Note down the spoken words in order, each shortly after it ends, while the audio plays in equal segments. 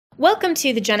Welcome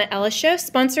to the Jenna Ellis Show,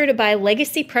 sponsored by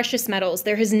Legacy Precious Metals.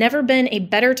 There has never been a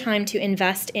better time to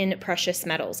invest in precious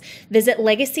metals. Visit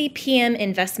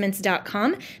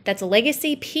legacypminvestments.com. That's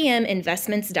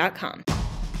legacypminvestments.com.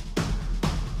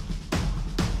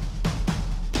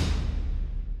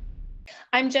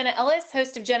 I'm Jenna Ellis,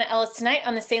 host of Jenna Ellis Tonight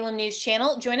on the Salem News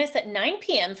Channel. Join us at 9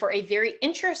 p.m. for a very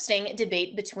interesting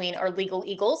debate between our legal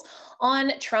eagles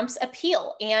on Trump's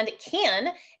appeal. And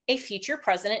can a future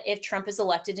president, if Trump is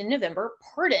elected in November,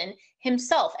 pardon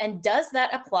himself? And does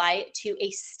that apply to a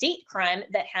state crime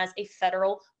that has a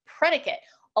federal predicate?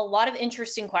 A lot of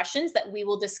interesting questions that we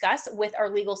will discuss with our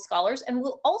legal scholars, and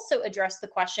we'll also address the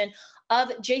question of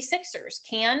J6ers.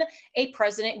 Can a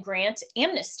president grant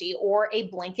amnesty or a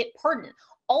blanket pardon?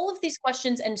 All of these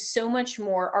questions and so much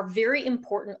more are very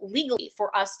important legally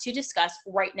for us to discuss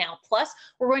right now. Plus,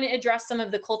 we're going to address some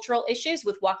of the cultural issues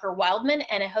with Walker Wildmon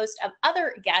and a host of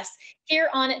other guests here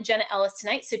on Jenna Ellis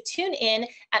Tonight. So tune in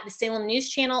at the Salem News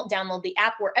Channel, download the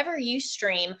app wherever you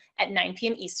stream at 9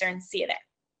 p.m. Eastern. See you there.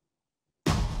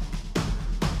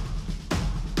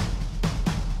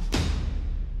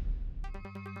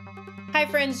 Hi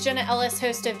friends, Jenna Ellis,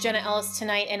 host of Jenna Ellis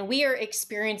Tonight, and we are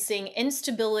experiencing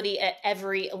instability at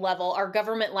every level. Our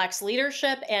government lacks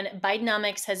leadership, and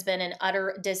Bidenomics has been an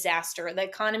utter disaster. The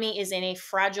economy is in a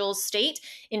fragile state.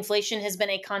 Inflation has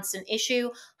been a constant issue.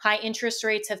 High interest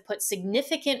rates have put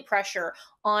significant pressure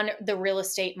on the real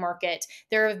estate market.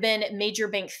 There have been major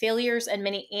bank failures, and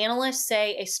many analysts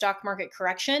say a stock market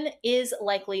correction is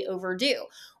likely overdue.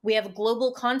 We have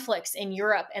global conflicts in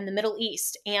Europe and the Middle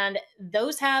East, and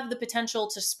those have the potential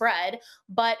to spread,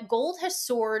 but gold has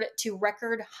soared to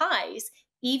record highs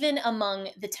even among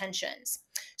the tensions.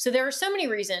 So there are so many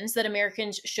reasons that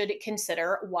Americans should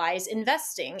consider wise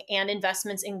investing and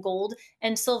investments in gold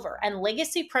and silver, and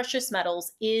Legacy Precious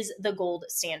Metals is the gold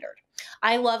standard.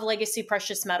 I love Legacy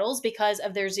Precious Metals because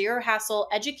of their zero-hassle,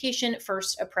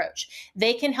 education-first approach.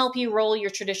 They can help you roll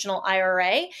your traditional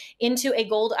IRA into a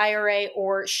gold IRA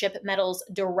or ship metals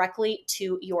directly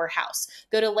to your house.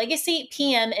 Go to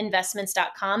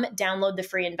legacypminvestments.com, download the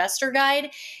free investor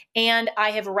guide, and I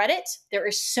have read it. There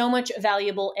is so much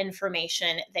valuable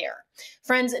information there.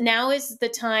 Friends, now is the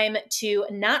time to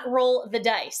not roll the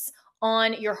dice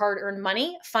on your hard-earned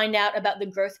money. Find out about the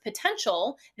growth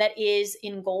potential that is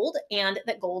in gold and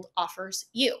that gold offers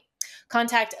you.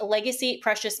 Contact Legacy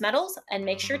Precious Metals and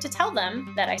make sure to tell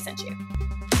them that I sent you.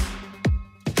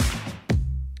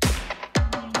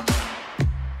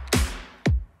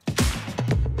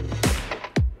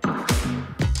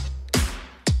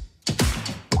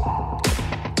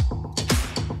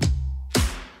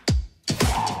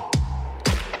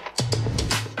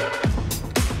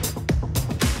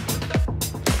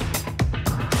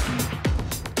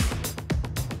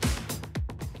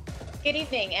 Good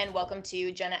evening and welcome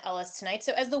to Jenna Ellis Tonight.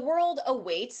 So as the world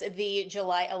awaits the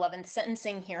July 11th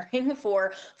sentencing hearing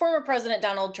for former President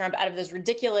Donald Trump out of those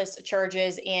ridiculous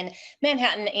charges in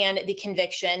Manhattan and the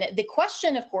conviction, the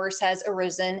question, of course, has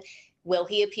arisen. Will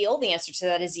he appeal? The answer to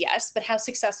that is yes, but how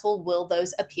successful will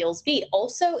those appeals be?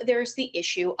 Also, there's the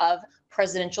issue of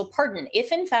presidential pardon.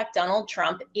 If in fact Donald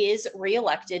Trump is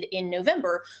reelected in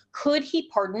November, could he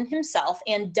pardon himself?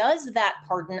 And does that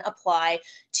pardon apply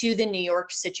to the New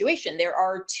York situation? There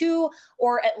are two,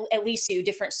 or at least two,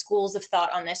 different schools of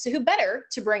thought on this. So who better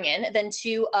to bring in than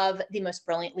two of the most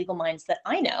brilliant legal minds that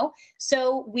I know?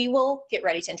 So we will get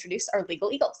ready to introduce our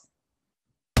legal eagles.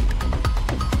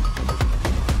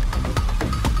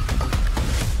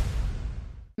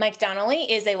 Mike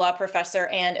Donnelly is a law professor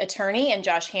and attorney, and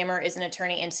Josh Hammer is an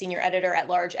attorney and senior editor at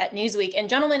large at Newsweek. And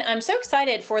gentlemen, I'm so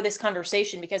excited for this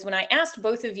conversation because when I asked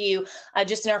both of you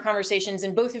just in our conversations,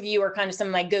 and both of you are kind of some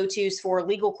of my go-tos for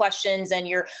legal questions and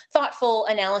your thoughtful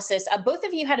analysis, both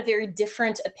of you had a very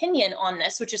different opinion on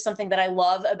this, which is something that I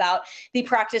love about the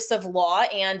practice of law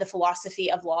and the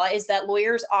philosophy of law, is that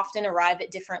lawyers often arrive at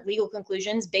different legal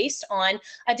conclusions based on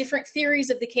different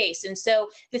theories of the case. And so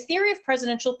the theory of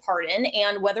presidential pardon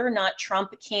and whether or not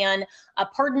Trump can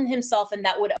pardon himself, and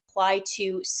that would apply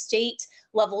to state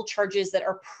level charges that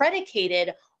are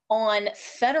predicated on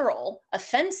federal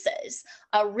offenses,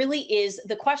 really is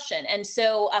the question. And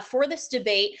so for this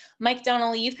debate, Mike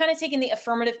Donnelly, you've kind of taken the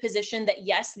affirmative position that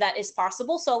yes, that is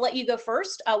possible. So I'll let you go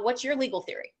first. What's your legal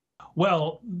theory?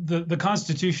 Well, the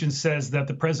Constitution says that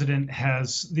the president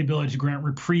has the ability to grant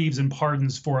reprieves and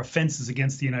pardons for offenses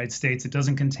against the United States. It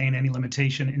doesn't contain any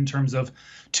limitation in terms of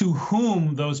to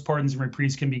whom those pardons and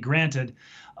reprieves can be granted.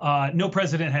 No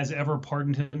president has ever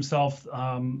pardoned himself.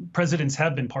 Presidents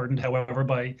have been pardoned, however,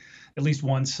 by at least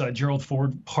once. Gerald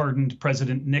Ford pardoned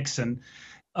President Nixon.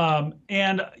 And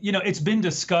it's been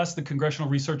discussed. The Congressional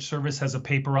Research Service has a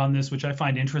paper on this, which I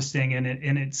find interesting,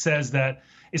 and it says that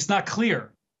it's not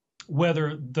clear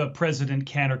whether the president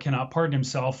can or cannot pardon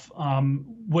himself.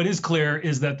 What is clear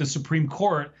is that the Supreme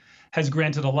Court has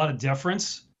granted a lot of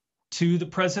deference to the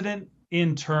president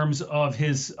in terms of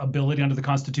his ability under the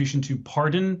Constitution to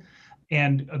pardon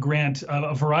and grant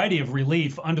a variety of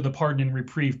relief under the pardon and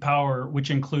reprieve power, which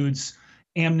includes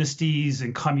amnesties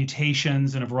and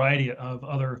commutations and a variety of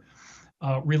other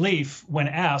relief when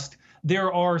asked.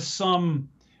 There are some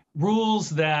rules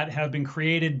that have been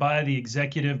created by the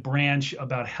executive branch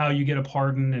about how you get a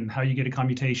pardon and how you get a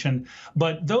commutation.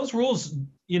 But those rules,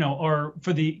 are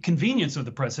for the convenience of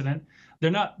the president. They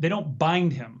don't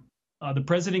bind him. The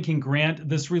president can grant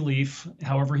this relief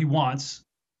however he wants.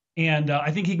 And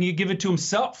I think he can give it to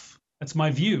himself. That's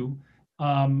my view.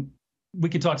 We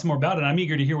can talk some more about it. I'm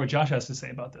eager to hear what Josh has to say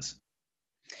about this.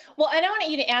 Well, and I want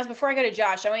you to ask, before I go to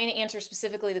Josh, I want you to answer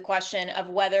specifically the question of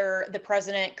whether the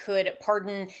president could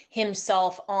pardon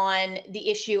himself on the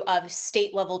issue of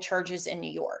state level charges in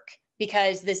New York,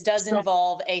 because this does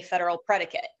involve a federal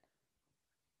predicate.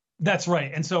 That's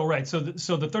right. And so, right. So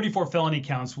the 34 felony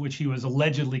counts, which he was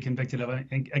allegedly convicted of,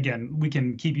 again, we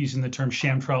can keep using the term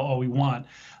sham trial all we want,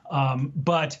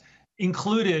 but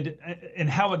included in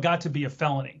how it got to be a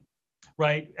felony.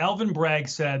 Right. Alvin Bragg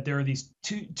said there are these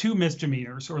two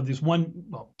misdemeanors, or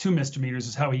two misdemeanors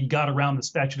is how he got around the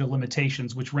statute of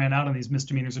limitations, which ran out on these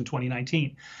misdemeanors in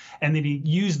 2019. And then he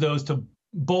used those to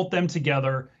bolt them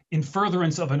together in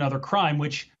furtherance of another crime,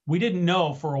 which we didn't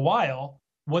know for a while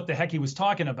what the heck he was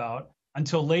talking about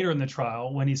until later in the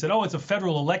trial when he said, oh, it's a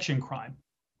federal election crime.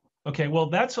 Okay, well,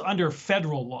 that's under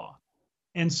federal law.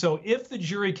 And so if the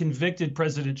jury convicted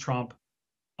President Trump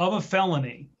of a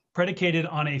felony predicated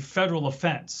on a federal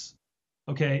offense,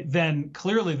 okay, then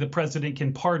clearly the president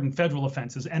can pardon federal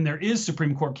offenses. And there is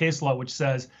Supreme Court case law which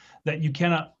says that you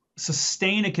cannot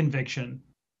sustain a conviction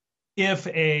if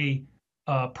a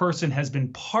person has been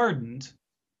pardoned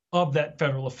of that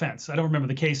federal offense. I don't remember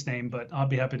the case name, but I'll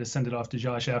be happy to send it off to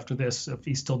Josh after this if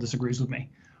he still disagrees with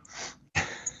me.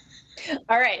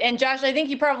 All right. And Josh, I think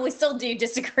you probably still do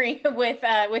disagree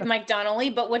with Mike Donnelly,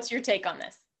 but what's your take on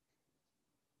this?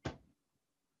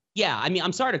 Yeah, I mean,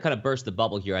 I'm sorry to kind of burst the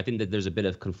bubble here. I think that there's a bit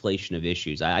of conflation of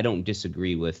issues. I don't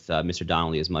disagree with Mr.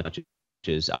 Donnelly as much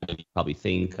as you probably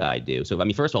think I do. So, I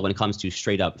mean, first of all, when it comes to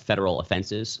straight up federal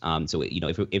offenses,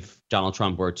 if Donald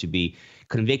Trump were to be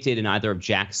convicted in either of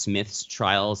Jack Smith's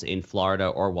trials in Florida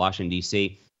or Washington,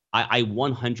 D.C., I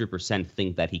 100%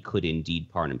 think that he could indeed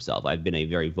pardon himself. I've been a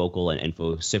very vocal and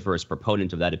vociferous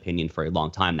proponent of that opinion for a long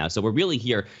time now. So we're really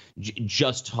here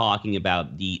just talking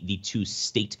about the two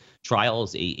state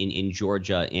trials in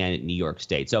Georgia and New York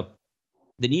State. So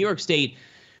the New York State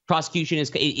prosecution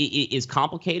is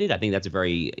complicated. I think that's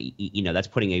that's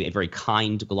putting a very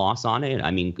kind gloss on it.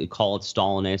 I mean, call it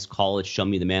Stalinist, call it show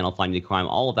me the man, I'll find you the crime.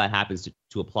 All of that happens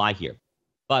to apply here.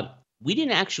 But we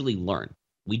didn't actually learn.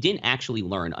 We didn't actually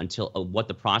learn until what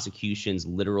the prosecution's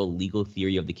literal legal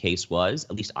theory of the case was.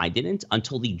 At least I didn't,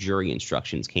 until the jury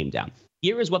instructions came down.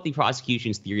 Here is what the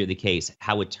prosecution's theory of the case,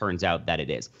 how it turns out that it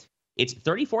is. It's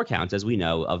 34 counts, as we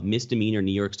know, of misdemeanor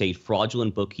New York State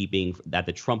fraudulent bookkeeping that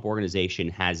the Trump organization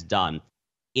has done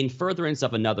in furtherance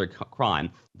of another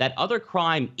crime. That other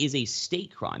crime is a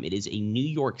state crime. It is a New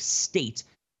York State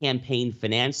campaign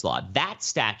finance law. That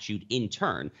statute, in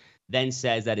turn, then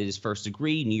says that it is first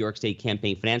degree New York State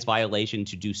campaign finance violation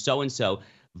to do so-and-so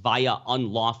via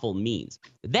unlawful means.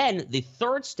 Then the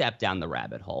third step down the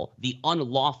rabbit hole, the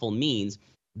unlawful means,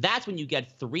 that's when you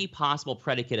get three possible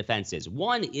predicate offenses.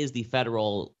 One is the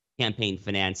Federal Campaign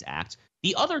Finance Act.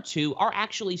 The other two are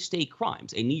actually state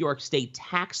crimes, a New York State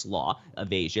tax law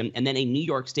evasion, and then a New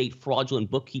York State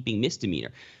fraudulent bookkeeping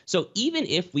misdemeanor. So even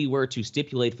if we were to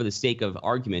stipulate for the sake of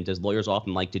argument, as lawyers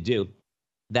often like to do,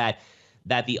 that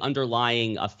the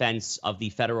underlying offense of the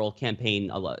federal campaign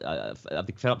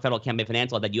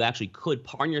finance law, that you actually could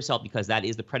pardon yourself because that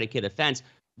is the predicate offense,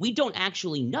 we don't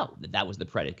actually know that that was the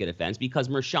predicate offense because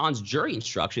Merchan's jury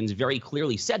instructions very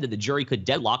clearly said that the jury could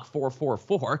deadlock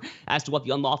 444 as to what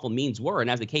the unlawful means were.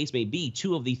 And as the case may be,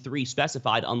 two of the three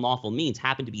specified unlawful means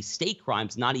happen to be state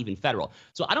crimes, not even federal.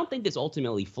 So I don't think this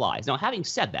ultimately flies. Now, having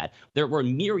said that, there were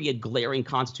myriad glaring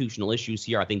constitutional issues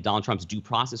here. I think Donald Trump's due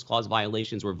process clause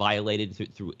violations were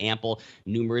violated through ample,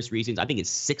 numerous reasons. I think his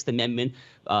Sixth Amendment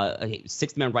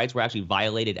rights were actually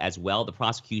violated as well. The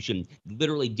prosecution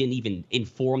literally didn't even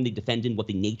inform the defendant what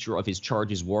the nature of his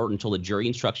charges were until the jury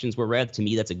instructions were read. To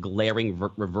me, that's a glaring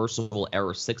reversible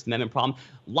error Sixth Amendment problem.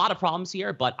 A lot of problems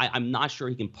here, but I'm not sure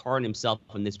he can pardon himself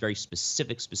in this very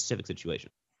specific situation.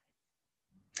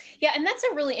 Yeah, and that's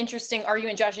a really interesting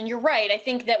argument, Josh. And you're right. I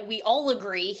think that we all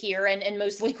agree here, and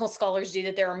most legal scholars do,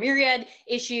 that there are myriad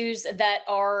issues that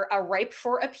are ripe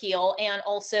for appeal, and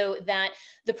also that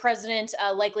the president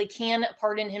likely can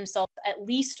pardon himself, at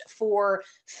least for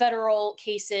federal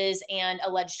cases and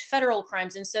alleged federal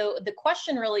crimes. And so the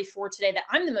question really for today that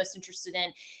I'm the most interested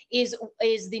in is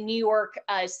the New York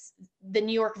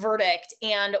verdict,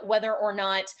 and whether or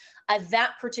not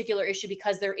that particular issue,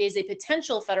 because there is a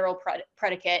potential federal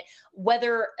predicate,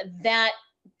 whether that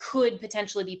could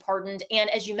potentially be pardoned. And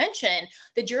as you mentioned,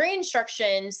 the jury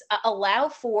instructions allow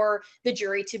for the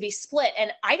jury to be split.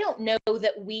 And I don't know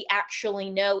that we actually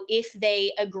know if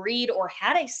they agreed or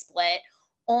had a split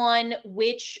on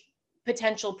which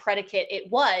potential predicate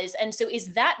it was. And so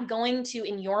is that going to,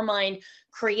 in your mind,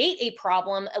 create a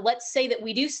problem? Let's say that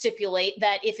we do stipulate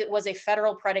that if it was a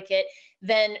federal predicate,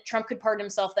 then Trump could pardon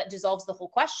himself. That dissolves the whole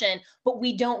question. But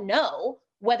we don't know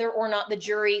whether or not the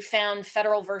jury found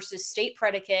federal versus state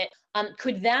predicate.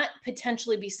 Could that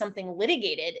potentially be something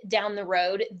litigated down the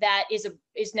road that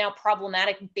is now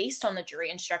problematic based on the jury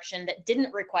instruction that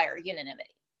didn't require unanimity?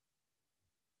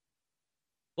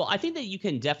 Well, I think that you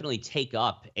can definitely take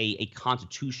up a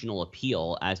constitutional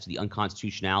appeal as to the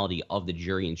unconstitutionality of the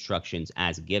jury instructions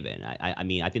as given. I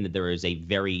mean, I think that there is a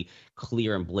very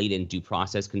clear and blatant due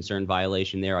process concern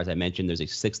violation there. As I mentioned, there's a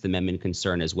Sixth Amendment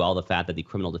concern as well. The fact that the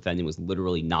criminal defendant was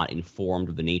literally not informed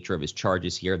of the nature of his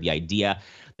charges here. The idea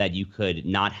that you could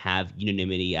not have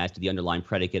unanimity as to the underlying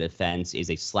predicate offense is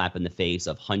a slap in the face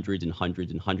of hundreds and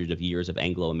hundreds and hundreds of years of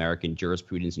Anglo-American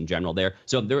jurisprudence in general there.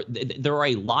 So there are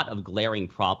a lot of glaring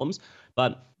problems,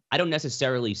 but I don't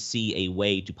necessarily see a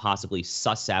way to possibly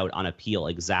suss out on appeal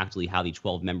exactly how the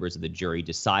 12 members of the jury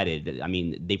decided. I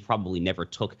mean, they probably never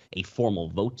took a formal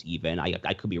vote even.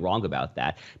 I could be wrong about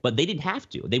that, but they didn't have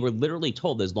to. They were literally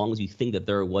told, as long as you think that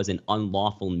there was an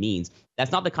unlawful means.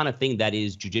 That's not the kind of thing that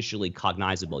is judicially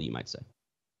cognizable, you might say.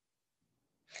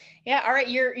 Yeah. All right.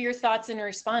 Your thoughts in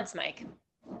response, Mike.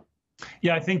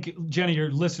 Yeah, I think, Jenny,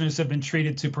 your listeners have been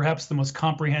treated to perhaps the most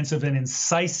comprehensive and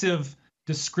incisive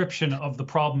description of the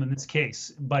problem in this case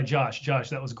by Josh.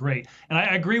 Josh, that was great. And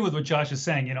I agree with what Josh is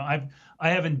saying. You know, I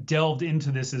haven't delved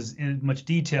into this in much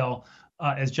detail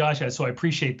as Josh has, so I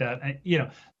appreciate that. You know,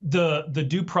 the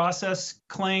due process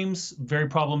claims, very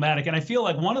problematic. And I feel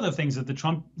like one of the things that the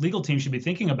Trump legal team should be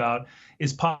thinking about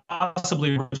is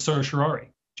possibly certiorari.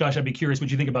 Josh, I'd be curious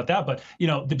what you think about that. But, you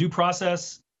know, the due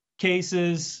process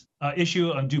cases,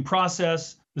 issue on due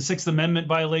process, the Sixth Amendment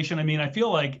violation. I mean, I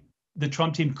feel like the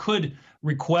Trump team could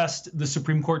request the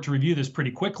Supreme Court to review this pretty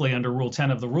quickly under Rule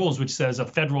 10 of the rules, which says a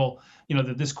federal, you know,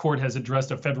 that this court has addressed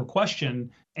a federal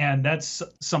question. And that's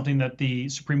something that the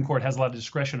Supreme Court has a lot of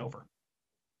discretion over.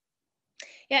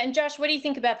 Yeah, and Josh, what do you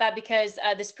think about that? Because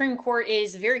the Supreme Court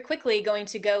is very quickly going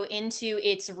to go into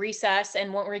its recess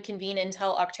and won't reconvene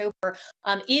until October.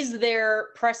 Is there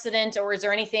precedent, or is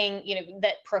there anything, you know,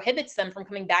 that prohibits them from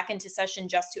coming back into session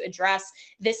just to address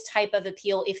this type of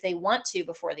appeal if they want to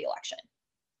before the election?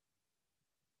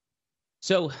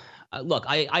 So, look,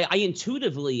 I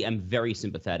intuitively am very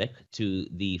sympathetic to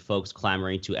the folks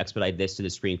clamoring to expedite this to the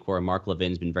Supreme Court. Mark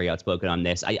Levin's been very outspoken on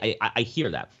this. I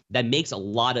hear that. That makes a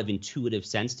lot of intuitive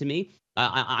sense to me.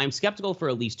 I'm skeptical for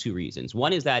at least two reasons.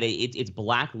 One is that it's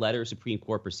black letter Supreme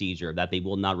Court procedure that they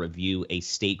will not review a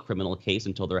state criminal case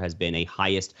until there has been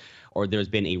there's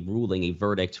been a ruling, a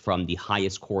verdict from the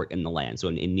highest court in the land. So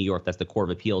in New York, that's the Court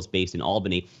of Appeals based in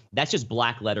Albany. That's just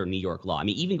black letter New York law. I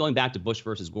mean, even going back to Bush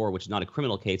versus Gore, which is not a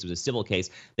criminal case, it was a civil case,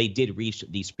 they did reach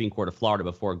the Supreme Court of Florida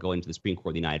before going to the Supreme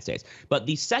Court of the United States. But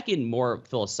the second more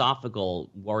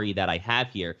philosophical worry that I have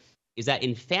here is that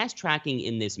in fast tracking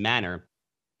in this manner,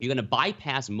 you're going to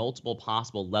bypass multiple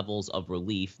possible levels of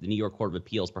relief, the New York Court of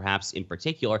Appeals perhaps in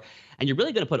particular, and you're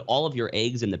really going to put all of your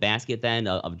eggs in the basket then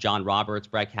of John Roberts,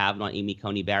 Brett Kavanaugh, Amy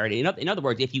Coney Barrett. In other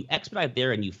words, if you expedite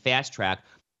there and you fast track,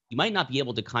 you might not be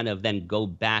able to kind of then go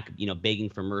back, you know, begging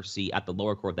for mercy at the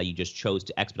lower court that you just chose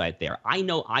to expedite there. I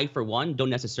know I, for one, don't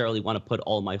necessarily want to put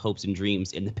all my hopes and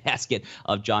dreams in the basket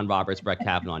of John Roberts, Brett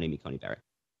Kavanaugh, and Amy Coney Barrett.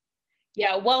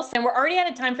 Yeah, well said. We're already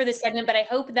out of time for this segment, but I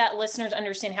hope that listeners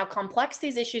understand how complex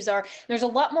these issues are. There's a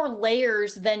lot more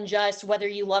layers than just whether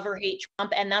you love or hate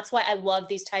Trump, and that's why I love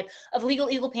these type of legal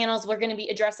eagle panels. We're going to be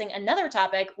addressing another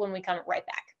topic when we come right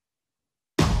back.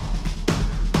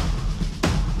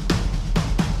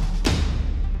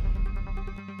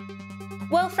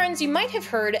 Well, friends, you might have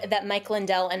heard that Mike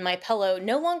Lindell and MyPillow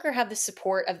no longer have the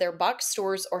support of their box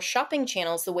stores or shopping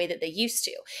channels the way that they used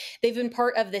to. They've been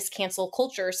part of this cancel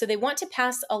culture, so they want to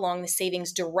pass along the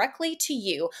savings directly to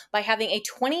you by having a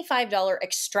 $25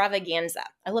 extravaganza.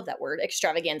 I love that word,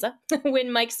 extravaganza.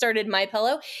 When Mike started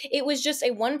MyPillow, it was just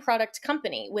a one-product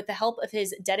company. With the help of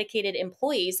his dedicated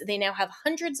employees, they now have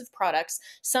hundreds of products,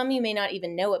 some you may not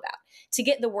even know about. To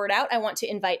get the word out, I want to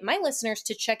invite my listeners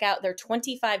to check out their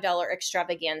 $25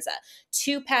 extravaganza.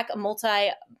 2-pack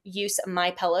multi-use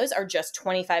MyPillows are just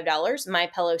 $25.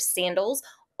 MyPillow sandals,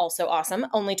 also awesome,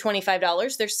 only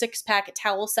 $25. Their 6-pack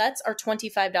towel sets are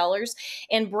 $25.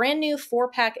 And brand new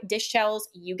 4-pack dish towels,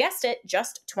 you guessed it,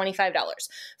 just $25.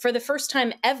 For the first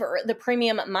time ever, the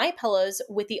premium MyPillows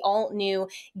with the all-new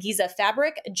Giza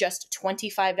fabric, just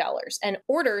 $25. And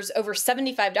orders over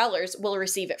 $75 will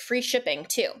receive free shipping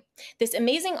too. This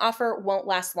amazing offer won't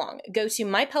last long. Go to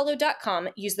mypillow.com,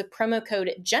 use the promo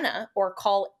code Jenna, or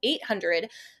call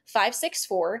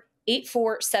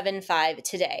 800-564-8475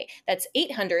 today. That's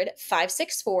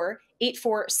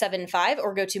 800-564-8475,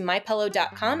 or go to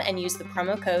mypillow.com and use the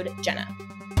promo code Jenna.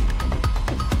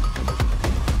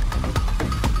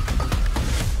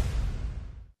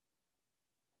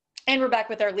 And we're back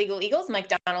with our legal eagles, Mike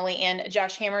Donnelly and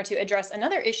Josh Hammer, to address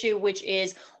another issue, which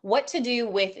is what to do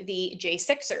with the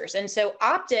J6ers. And so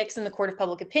optics in the court of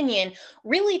public opinion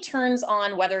really turns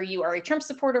on whether you are a Trump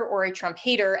supporter or a Trump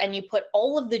hater, and you put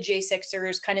all of the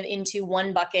J6ers kind of into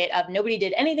one bucket of nobody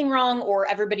did anything wrong, or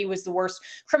everybody was the worst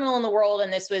criminal in the world,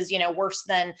 and this was, worse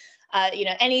than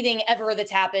anything ever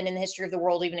that's happened in the history of the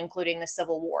world, even including the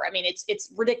Civil War. I mean,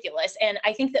 it's ridiculous. And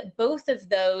I think that both of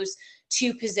those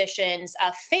two positions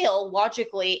fail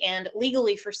logically and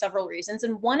legally for several reasons.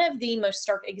 And one of the most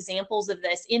stark examples of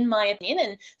this, in my opinion,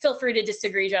 and feel free to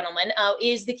disagree, gentlemen,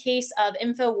 is the case of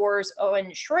InfoWars'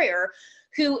 Owen Schroyer,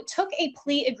 who took a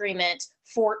plea agreement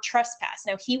for trespass.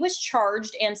 Now, he was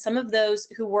charged, and some of those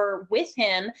who were with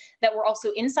him that were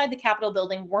also inside the Capitol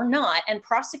building were not. And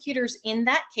prosecutors in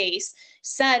that case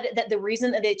said that the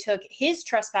reason that they took his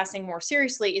trespassing more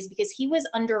seriously is because he was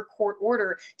under court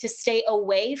order to stay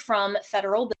away from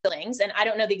federal buildings. And I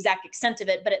don't know the exact extent of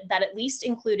it, but that at least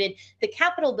included the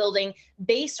Capitol building,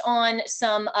 based on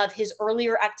some of his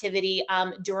earlier activity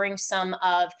during some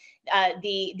of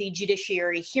the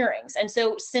judiciary hearings. And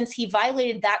so since he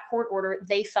violated that court order,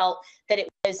 they felt that it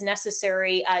was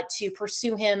necessary to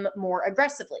pursue him more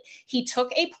aggressively. He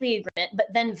took a plea agreement, but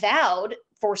then vowed,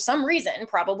 for some reason,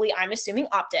 probably I'm assuming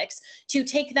optics, to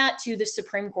take that to the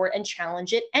Supreme Court and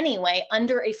challenge it anyway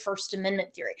under a First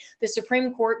Amendment theory. The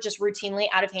Supreme Court just routinely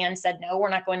out of hand said, no, we're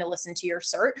not going to listen to your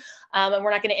cert, and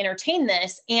we're not going to entertain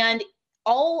this. And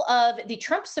all of the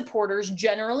Trump supporters,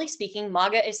 generally speaking,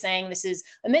 MAGA is saying this is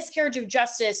a miscarriage of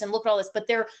justice and look at all this, but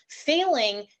they're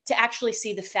failing to actually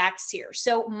see the facts here.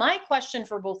 So my question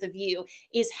for both of you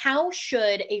is, how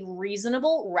should a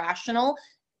reasonable, rational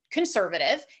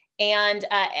conservative and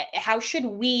how should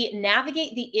we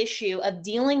navigate the issue of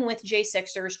dealing with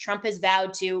J6ers? Trump has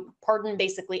vowed to pardon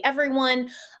basically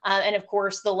everyone. And of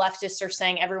course, the leftists are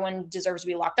saying everyone deserves to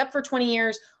be locked up for 20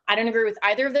 years. I don't agree with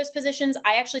either of those positions.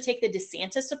 I actually take the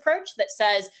DeSantis approach that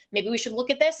says maybe we should look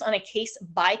at this on a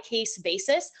case-by-case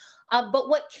basis. But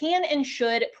what can and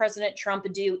should President Trump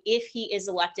do if he is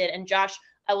elected? And Josh,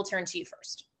 I will turn to you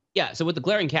first. Yeah, so with the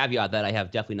glaring caveat that I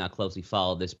have definitely not closely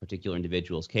followed this particular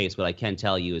individual's case, what I can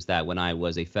tell you is that when I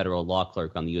was a federal law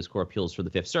clerk on the U.S. Court of Appeals for the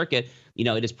Fifth Circuit,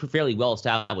 it is fairly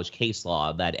well-established case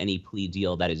law that any plea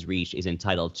deal that is reached is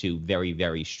entitled to very,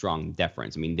 very strong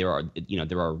deference. I mean, there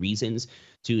are reasons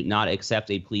to not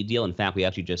accept a plea deal. In fact, we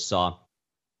actually just saw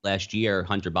last year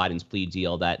Hunter Biden's plea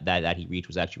deal that he reached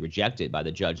was actually rejected by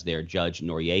the judge there, Judge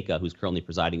Noriega, who's currently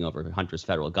presiding over Hunter's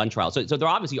federal gun trial. So there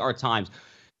obviously are times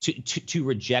to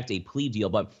reject a plea deal.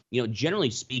 But,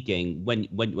 generally speaking,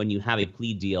 when you have a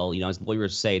plea deal, as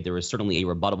lawyers say, there is certainly a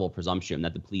rebuttable presumption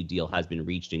that the plea deal has been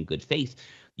reached in good faith.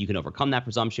 You can overcome that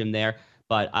presumption there.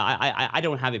 But I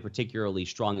don't have a particularly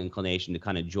strong inclination to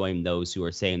kind of join those who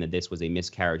are saying that this was a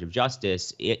miscarriage of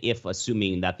justice, if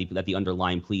assuming that the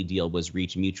underlying plea deal was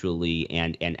reached mutually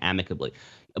and amicably.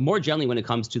 More generally, when it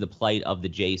comes to the plight of the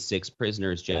J6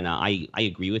 prisoners, Jenna, I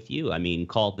agree with you. I mean,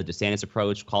 call it the DeSantis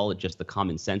approach, call it just the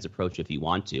common sense approach if you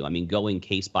want to. I mean, going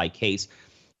case by case,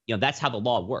 that's how the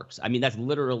law works. I mean, that's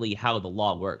literally how the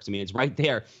law works. I mean, it's right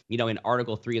there, in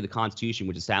Article 3 of the Constitution,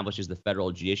 which establishes the federal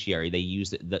judiciary. They use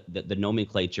the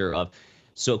nomenclature of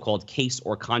so-called case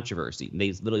or controversy.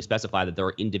 They literally specify that there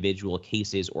are individual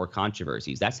cases or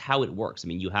controversies. That's how it works. I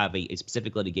mean, you have a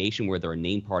specific litigation where there are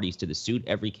named parties to the suit.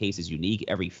 Every case is unique.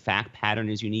 Every fact pattern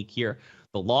is unique here.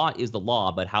 The law is the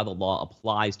law, but how the law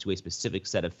applies to a specific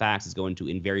set of facts is going to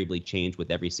invariably change with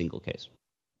every single case.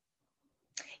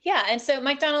 Yeah, and so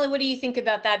Mike Donnelly, what do you think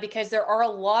about that? Because there are a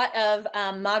lot of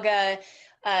MAGA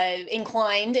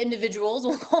inclined individuals,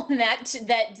 we'll call them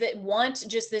that want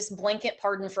just this blanket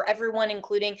pardon for everyone,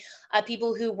 including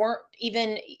people who weren't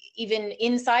even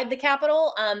inside the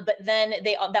Capitol. But then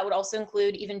that would also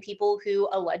include even people who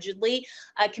allegedly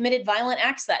committed violent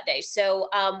acts that day. So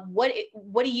what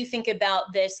do you think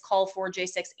about this call for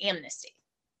J6 amnesty?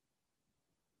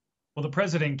 Well, the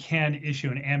president can issue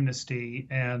an amnesty,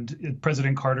 and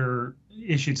President Carter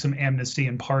issued some amnesty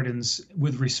and pardons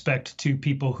with respect to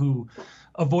people who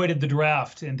avoided the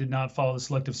draft and did not follow the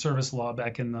Selective Service Law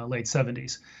back in the late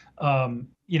 70s.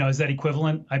 Is that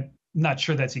equivalent? I'm not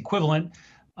sure that's equivalent.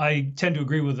 I tend to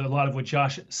agree with a lot of what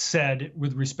Josh said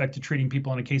with respect to treating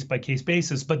people on a case-by-case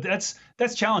basis, but that's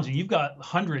challenging. You've got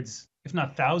hundreds, if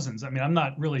not thousands. I mean, I'm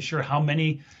not really sure how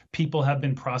many people have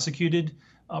been prosecuted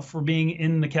for being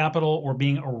in the Capitol or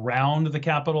being around the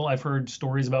Capitol. I've heard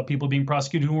stories about people being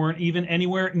prosecuted who weren't even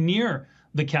anywhere near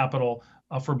the Capitol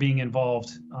for being involved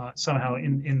somehow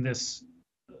in this,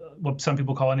 what some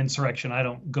people call an insurrection. I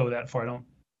don't go that far.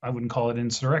 I wouldn't call it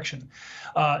insurrection.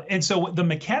 And so the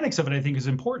mechanics of it, I think, is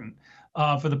important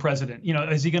for the president.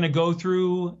 Is he going to go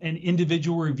through an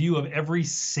individual review of every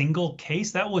single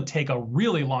case? That would take a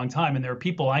really long time. And there are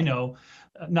people I know,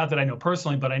 not that I know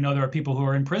personally, but I know there are people who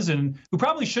are in prison who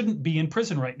probably shouldn't be in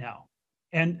prison right now.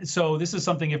 And so this is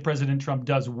something, if President Trump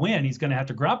does win, he's going to have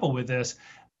to grapple with this.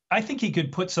 I think he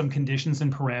could put some conditions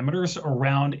and parameters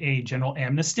around a general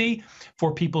amnesty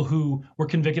for people who were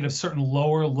convicted of certain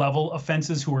lower level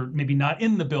offenses, who were maybe not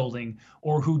in the building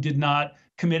or who did not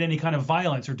commit any kind of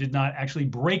violence or did not actually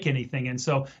break anything. And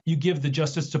so you give the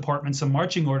Justice Department some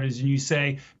marching orders and you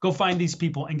say, go find these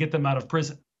people and get them out of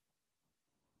prison.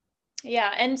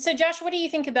 Yeah. And so, Josh, what do you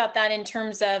think about that in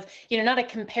terms of, not a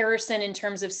comparison in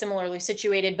terms of similarly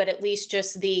situated, but at least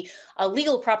just the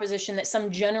legal proposition that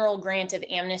some general grant of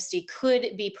amnesty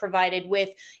could be provided with,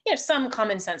 some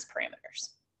common sense parameters?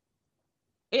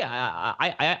 Yeah,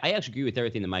 I actually agree with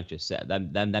everything that Mike just said.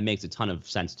 That makes a ton of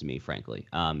sense to me, frankly.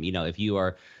 If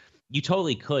you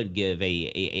totally could give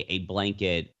a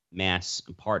blanket mass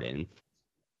pardon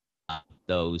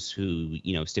those who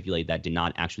stipulate that did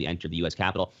not actually enter the U.S.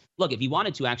 Capitol. Look, if you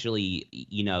wanted to actually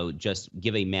just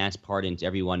give a mass pardon to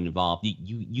everyone involved,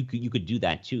 you could do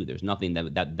that too. There's nothing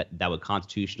that would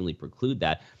constitutionally preclude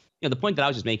that. The point that I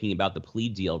was just making about the plea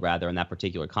deal, rather, in that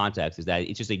particular context, is that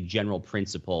it's just a general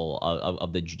principle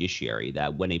of the judiciary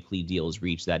that when a plea deal is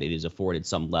reached, that it is afforded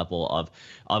some level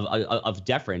of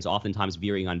deference, oftentimes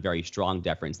veering on very strong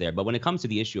deference there. But when it comes to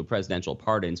the issue of presidential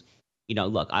pardons,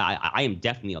 look, I am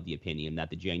definitely of the opinion that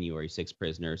the January 6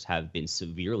 prisoners have been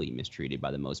severely mistreated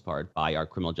by the most part by our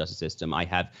criminal justice system. I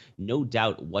have no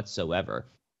doubt whatsoever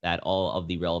that all of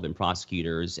the relevant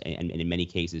prosecutors and in many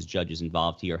cases judges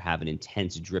involved here have an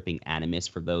intense dripping animus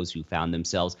for those who found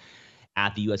themselves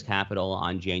at the U.S. Capitol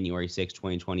on January 6,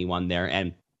 2021 there.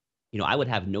 And I would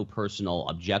have no personal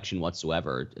objection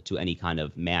whatsoever to any kind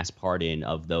of mass pardon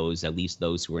of those, at least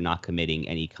those who are not committing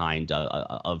any kind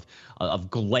of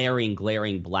glaring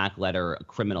black letter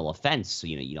criminal offense.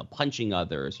 Punching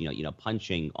others,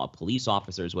 punching police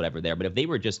officers, whatever there. But if they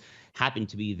were just happened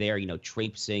to be there,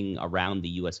 traipsing around the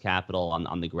U.S. Capitol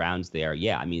on the grounds there,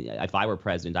 yeah, I mean, if I were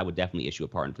president, I would definitely issue a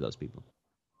pardon for those people.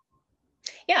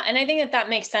 Yeah, and I think that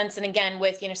makes sense. And again,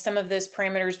 with some of those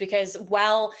parameters, because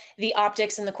while the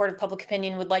optics and the court of public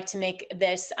opinion would like to make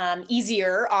this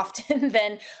easier often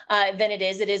than it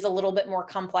is a little bit more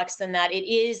complex than that.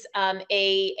 It is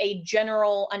a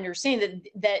general understanding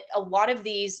that a lot of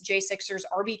these J6ers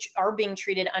are being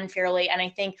treated unfairly. And I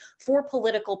think for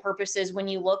political purposes, when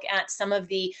you look at some of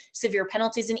the severe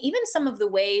penalties and even some of the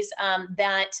ways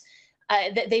that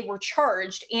they were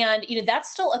charged. And,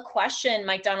 that's still a question,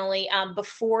 Mike Donnelly,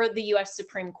 before the U.S.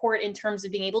 Supreme Court in terms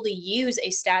of being able to use a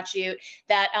statute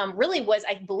that really was,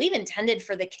 I believe, intended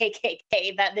for the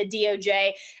KKK, that the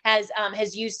DOJ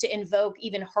has used to invoke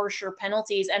even harsher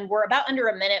penalties. And we're about under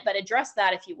a minute, but address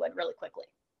that if you would really quickly.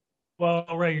 Well,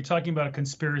 Ray, you're talking about a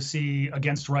conspiracy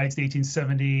against rights, the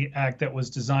 1870 Act that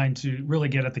was designed to really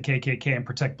get at the KKK and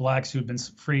protect blacks who had been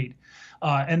freed.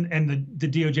 And the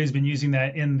DOJ has been using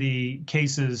that in the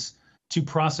cases to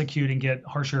prosecute and get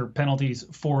harsher penalties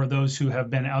for those who have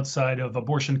been outside of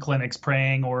abortion clinics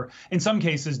praying, or in some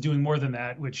cases doing more than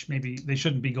that, which maybe they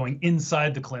shouldn't be going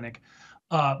inside the clinic.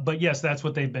 But yes, that's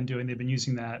what they've been doing. They've been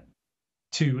using that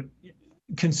to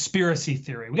conspiracy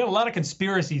theory. We got a lot of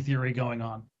conspiracy theory going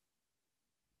on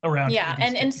around. Yeah,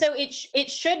 and so it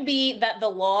should be that the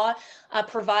law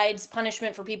provides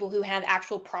punishment for people who have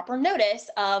actual proper notice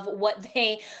of what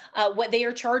they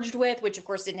are charged with, which of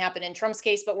course didn't happen in Trump's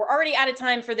case. But we're already out of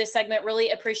time for this segment.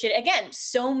 Really appreciate it. Again,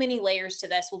 so many layers to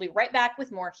this. We'll be right back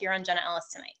with more here on Jenna Ellis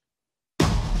Tonight.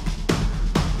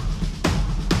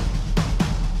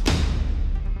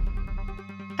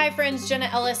 Hi friends, Jenna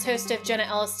Ellis, host of Jenna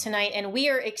Ellis Tonight, and we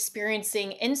are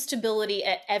experiencing instability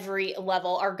at every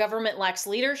level. Our government lacks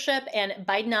leadership, and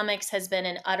Bidenomics has been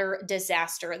an utter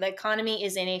disaster. The economy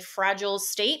is in a fragile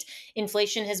state.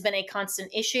 Inflation has been a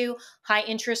constant issue. High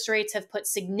interest rates have put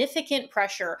significant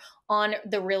pressure on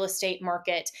the real estate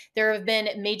market. There have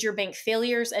been major bank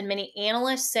failures, and many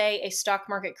analysts say a stock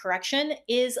market correction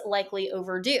is likely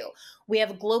overdue. We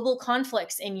have global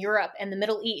conflicts in Europe and the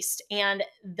Middle East, and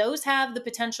those have the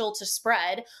potential to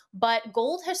spread, but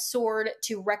gold has soared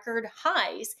to record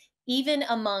highs even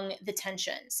among the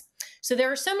tensions. So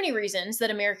there are so many reasons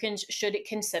that Americans should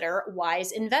consider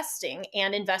wise investing,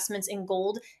 and investments in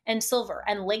gold and silver,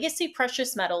 and legacy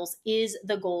precious metals is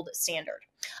the gold standard.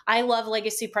 I love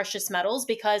Legacy Precious Metals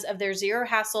because of their zero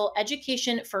hassle,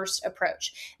 education first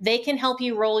approach. They can help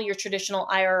you roll your traditional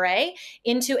IRA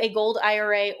into a gold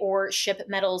IRA or ship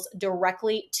metals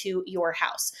directly to your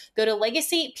house. Go to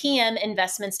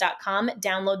legacypminvestments.com,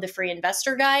 download the free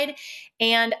investor guide,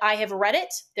 and I have read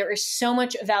it. There is so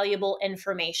much valuable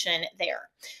information there.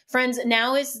 Friends,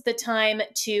 now is the time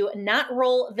to not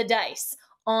roll the dice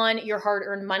on your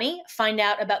hard-earned money. Find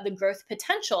out about the growth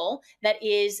potential that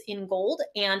is in gold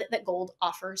and that gold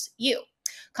offers you.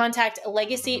 Contact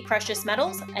Legacy Precious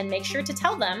Metals and make sure to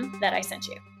tell them that I sent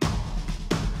you.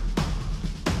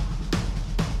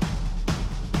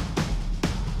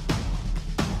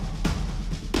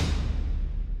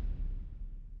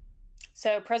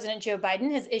 So President Joe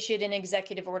Biden has issued an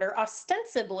executive order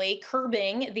ostensibly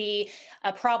curbing the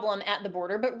problem at the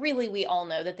border. But really, we all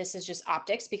know that this is just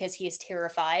optics because he is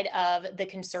terrified of the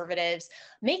conservatives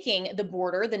making the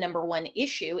border the #1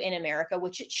 issue in America,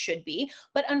 which it should be.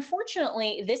 But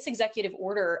unfortunately, this executive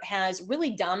order has really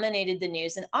dominated the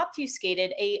news and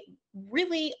obfuscated a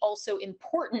really also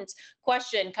important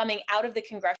question coming out of the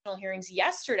congressional hearings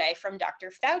yesterday from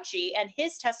Dr. Fauci and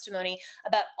his testimony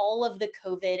about all of the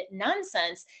COVID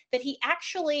nonsense that he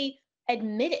actually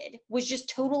admitted was just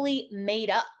totally made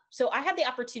up. So I had the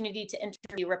opportunity to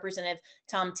interview Representative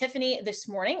Tom Tiffany this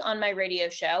morning on my radio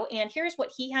show, and here's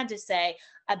what he had to say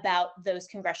about those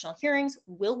congressional hearings.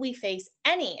 Will we face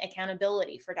any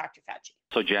accountability for Dr. Fauci?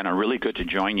 So, Jenna, really good to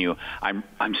join you. I'm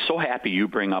so happy you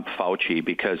bring up Fauci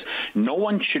because no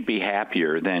one should be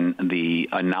happier than the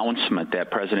announcement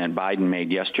that President Biden made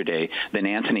yesterday than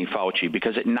Anthony Fauci,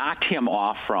 because it knocked him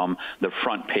off from the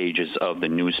front pages of the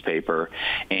newspaper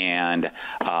and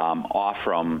off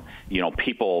from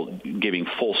people giving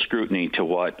full scrutiny to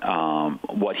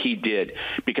what he did.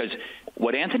 Because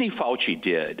what Anthony Fauci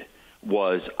did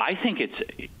was, I think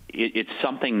it's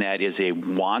something that is a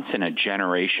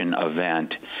once-in-a-generation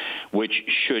event, which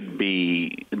should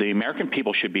be, the American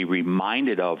people should be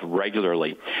reminded of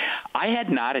regularly. I had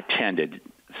not attended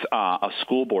a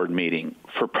school board meeting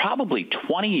for probably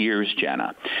 20 years,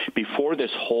 Jenna, before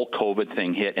this whole COVID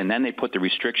thing hit, and then they put the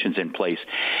restrictions in place.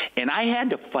 And I had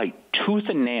to fight tooth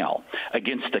and nail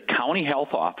against the county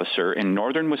health officer in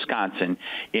northern Wisconsin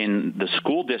in the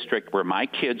school district where my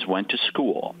kids went to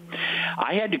school.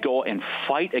 I had to go and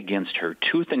fight against her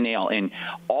tooth and nail, and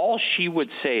all she would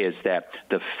say is that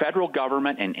the federal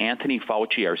government and Anthony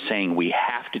Fauci are saying we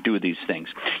have to do these things.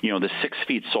 The 6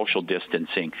 feet social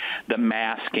distancing, the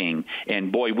masking,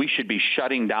 and boy, we should be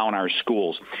shutting down our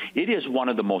schools. It is one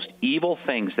of the most evil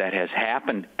things that has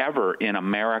happened ever in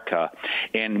America,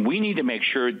 and we need to make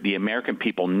sure the American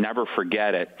people never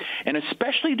forget it, and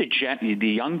especially the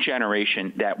young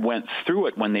generation that went through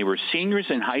it when they were seniors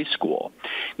in high school,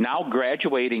 now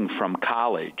graduating from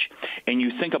college, and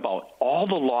you think about all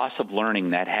the loss of learning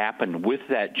that happened with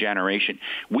that generation.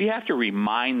 We have to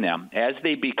remind them as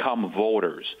they become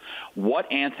voters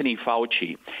what Anthony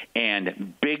Fauci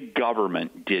and big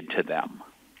government did to them.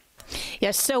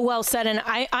 Yes, so well said. And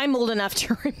I'm old enough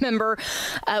to remember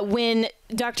when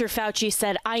Dr. Fauci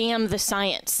said, "I am the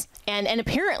science." And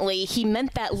apparently he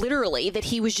meant that literally, that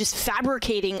he was just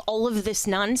fabricating all of this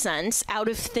nonsense out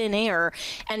of thin air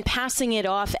and passing it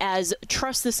off as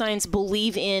trust the science,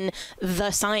 believe in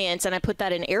the science. And I put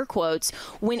that in air quotes,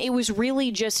 when it was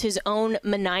really just his own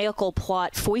maniacal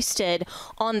plot foisted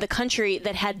on the country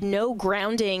that had no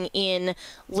grounding in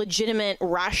legitimate,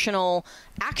 rational,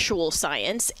 actual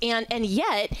science. And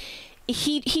yet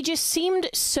he just seemed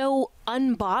so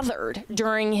unbothered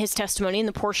during his testimony in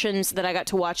the portions that I got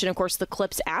to watch, and of course the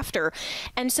clips after.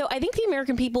 And so I think the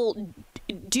American people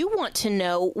do want to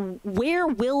know, where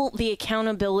will the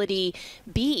accountability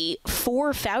be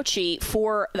for Fauci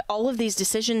for all of these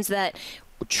decisions that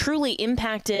truly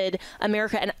impacted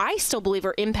America, and I still believe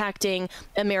are impacting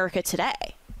America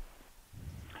today?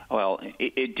 Well,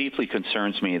 it deeply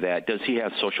concerns me that, does he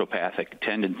have sociopathic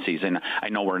tendencies? And I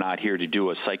know we're not here to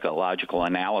do a psychological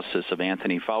analysis of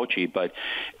Anthony Fauci, but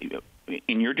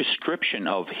in your description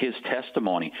of his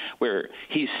testimony, where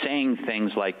he's saying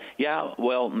things like, yeah,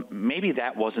 well, maybe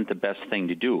that wasn't the best thing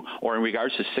to do, or in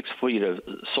regards to 6 feet of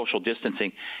social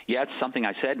distancing, yeah, it's something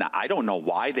I said. Now, I don't know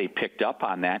why they picked up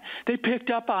on that. They picked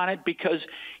up on it because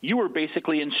you were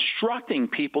basically instructing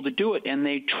people to do it, and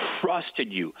they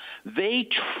trusted you. They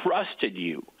trusted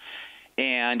you.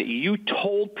 And you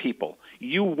told people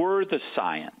you were the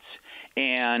science.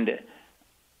 And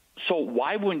so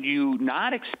why would you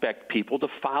not expect people to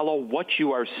follow what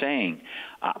you are saying?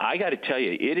 I got to tell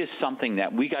you, it is something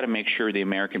that we got to make sure the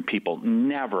American people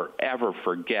never, ever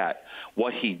forget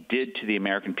what he did to the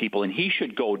American people. And he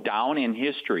should go down in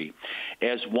history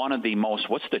as one of the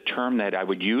most, what's the term that I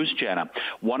would use, Jenna?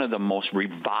 One of the most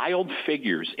reviled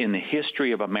figures in the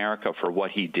history of America for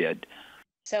what he did.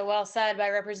 So well said by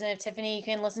Representative Tiffany. You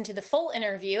can listen to the full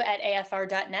interview at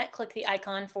afr.net. Click the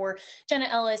icon for Jenna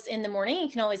Ellis in the morning. You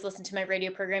can always listen to my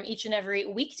radio program each and every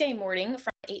weekday morning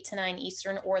from 8 to 9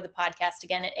 Eastern, or the podcast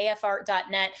again at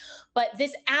afr.net. But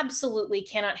this absolutely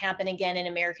cannot happen again in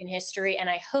American history. And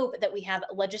I hope that we have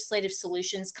legislative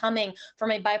solutions coming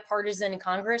from a bipartisan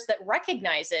Congress that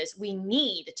recognizes we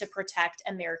need to protect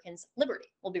Americans'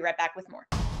 liberty. We'll be right back with more.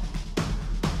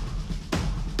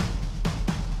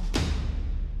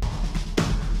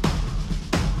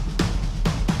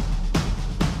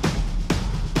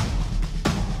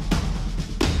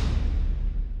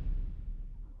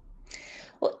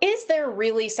 Well, is there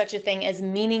really such a thing as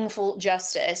meaningful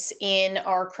justice in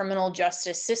our criminal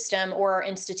justice system or our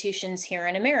institutions here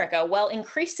in America? Well,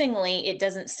 increasingly, it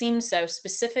doesn't seem so,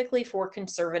 specifically for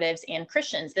conservatives and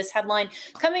Christians. This headline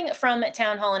coming from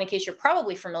Town Hall, in a case you're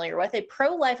probably familiar with: a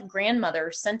pro-life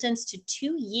grandmother sentenced to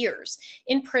 2 years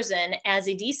in prison as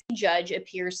a DC judge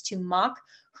appears to mock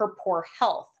her poor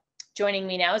health. Joining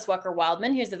me now is Walker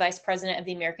Wildmon, who's the Vice President of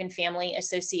the American Family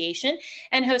Association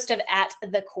and host of At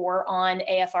the Core on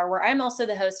AFR, where I'm also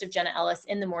the host of Jenna Ellis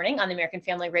in the Morning on the American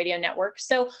Family Radio Network.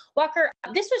 So, Walker,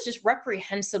 this was just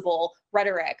reprehensible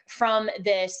rhetoric from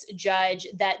this judge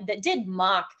that did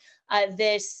mock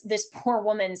this poor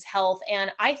woman's health. And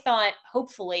I thought,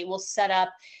 hopefully, will set up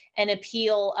an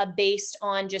appeal based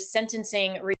on just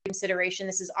sentencing reconsideration.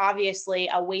 This is obviously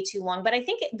way too long, but I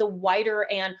think the wider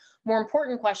and more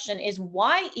important question is,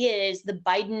 why is the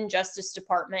Biden Justice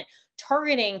Department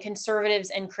targeting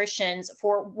conservatives and Christians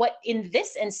for what in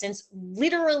this instance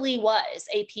literally was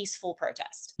a peaceful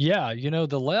protest? Yeah,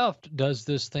 the left does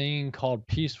this thing called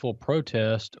peaceful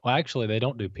protest. Well, actually, they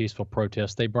don't do peaceful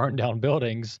protest. They burn down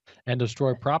buildings and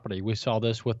destroy property. We saw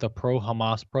this with the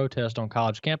pro-Hamas protest on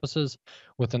college campuses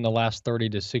within the last 30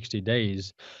 to 60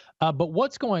 days. But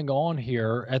what's going on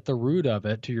here at the root of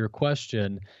it, to your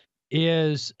question,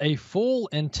 is a full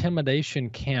intimidation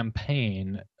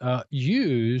campaign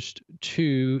used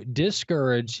to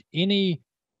discourage any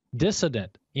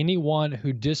dissident, anyone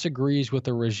who disagrees with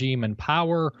the regime in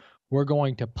power. We're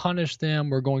going to punish them.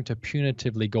 We're going to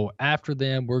punitively go after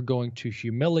them. We're going to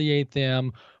humiliate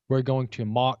them. We're going to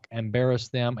mock, embarrass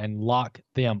them, and lock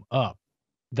them up.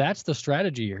 That's the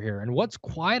strategy here. And what's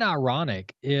quite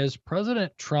ironic is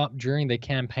President Trump, during the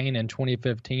campaign in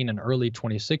 2015 and early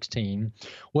 2016,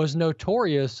 was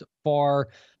notorious for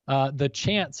the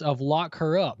chants of "lock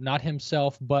her up." Not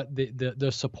himself, but the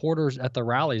supporters at the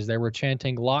rallies. They were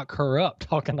chanting "lock her up,"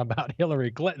 talking about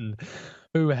Hillary Clinton,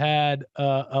 who had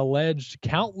alleged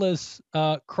countless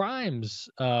crimes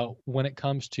when it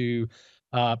comes to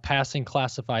passing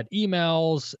classified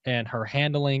emails and her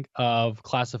handling of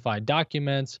classified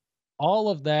documents, all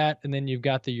of that. And then you've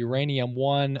got the Uranium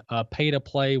One pay to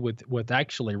play with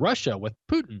actually Russia, with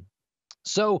Putin.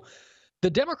 So the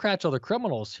Democrats are the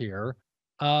criminals here,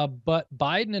 but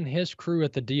Biden and his crew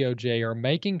at the DOJ are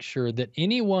making sure that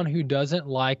anyone who doesn't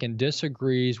like and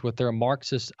disagrees with their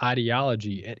Marxist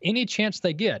ideology, at any chance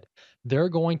they get, they're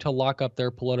going to lock up their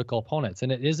political opponents.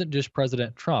 And it isn't just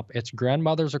President Trump. It's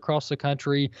grandmothers across the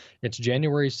country. It's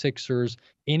January 6ers.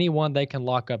 Anyone they can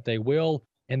lock up, they will.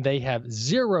 And they have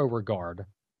zero regard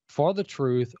for the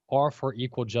truth or for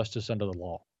equal justice under the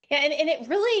law. Yeah, and it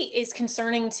really is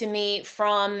concerning to me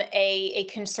from a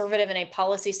conservative and a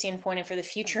policy standpoint and for the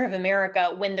future of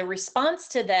America when the response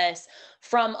to this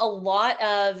from a lot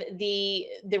of the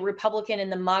Republican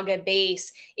and the MAGA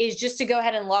base is just to go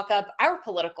ahead and lock up our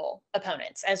political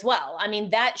opponents as well. I mean,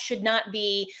 that should not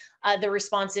be the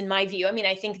response in my view. I mean,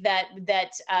 I think that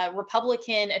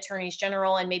Republican attorneys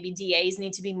general and maybe DAs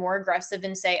need to be more aggressive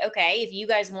and say, okay, if you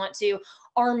guys want to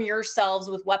arm yourselves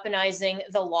with weaponizing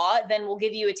the law, then we'll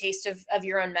give you a taste of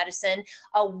your own medicine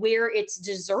where it's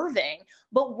deserving.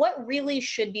 But what really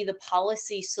should be the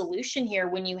policy solution here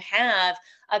when you have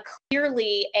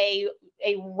clearly a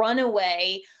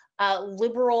runaway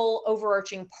liberal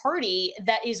overarching party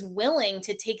that is willing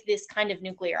to take this kind of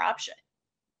nuclear option?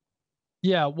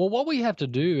 Yeah, well, what we have to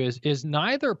do is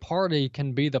neither party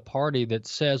can be the party that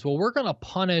says, well, we're going to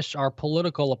punish our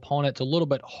political opponents a little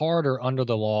bit harder under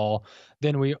the law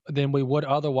than we would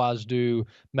otherwise do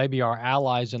maybe our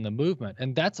allies in the movement.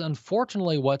 And that's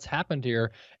unfortunately what's happened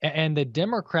here. And the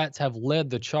Democrats have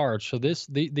led the charge. So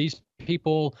these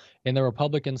people in the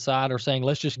Republican side are saying,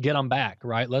 let's just get them back,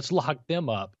 right? Let's lock them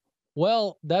up.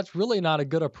 Well, that's really not a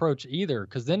good approach either,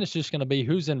 because then it's just going to be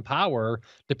who's in power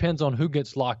depends on who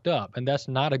gets locked up, and that's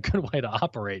not a good way to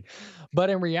operate. But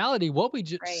in reality, what we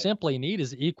just Right. simply need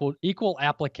is equal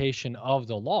application of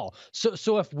the law.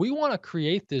 So if we want to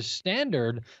create this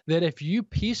standard that if you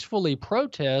peacefully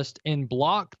protest and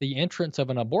block the entrance of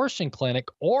an abortion clinic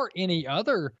or any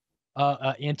other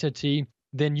entity,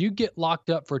 then you get locked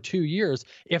up for 2 years.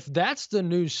 If that's the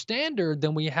new standard,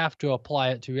 then we have to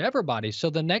apply it to everybody. So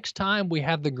the next time we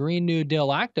have the Green New Deal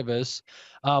activists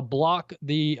block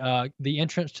the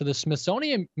entrance to the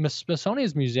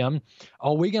Smithsonian's museum,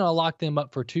 are we going to lock them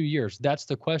up for 2 years? That's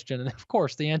the question. And of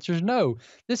course, the answer is no.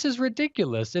 This is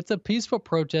ridiculous. It's a peaceful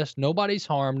protest. Nobody's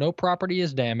harmed. No property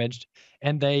is damaged,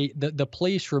 and the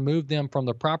police removed them from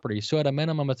the property. So at a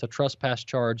minimum, it's a trespass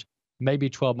charge, maybe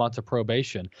 12 months of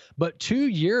probation. But 2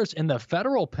 years in the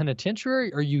federal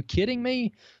penitentiary? Are you kidding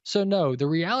me? So no, the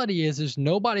reality is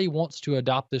nobody wants to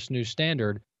adopt this new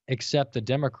standard except the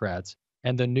Democrats.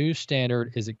 And the new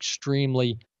standard is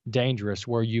extremely dangerous,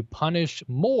 where you punish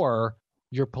more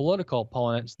your political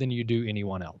opponents than you do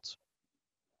anyone else.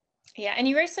 Yeah, and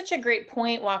you raised such a great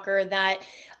point, Walker, that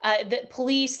the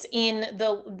police in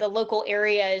the local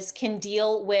areas can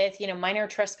deal with, minor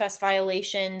trespass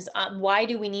violations. Why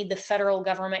do we need the federal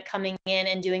government coming in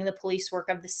and doing the police work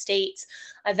of the states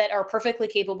that are perfectly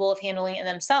capable of handling it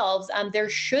themselves? There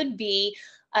should be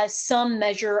some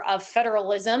measure of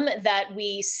federalism that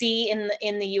we see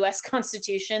in the U.S.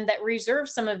 Constitution that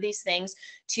reserves some of these things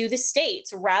to the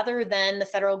states rather than the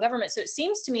federal government. So it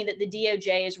seems to me that the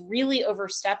DOJ is really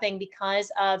overstepping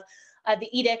because of the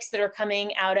edicts that are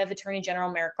coming out of Attorney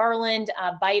General Merrick Garland,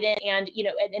 Biden, and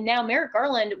now Merrick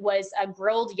Garland was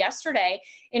grilled yesterday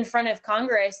in front of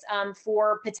Congress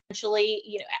for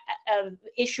potentially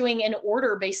issuing an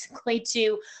order basically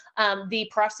to the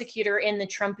prosecutor in the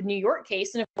Trump New York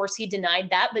case, and of course he denied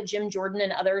that. But Jim Jordan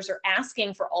and others are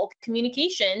asking for all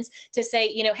communications to say,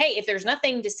 hey, if there's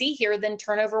nothing to see here, then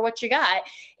turn over what you got,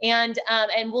 and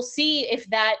we'll see if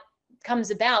that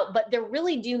comes about. But there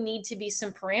really do need to be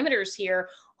some parameters here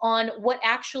on what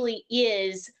actually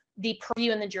is the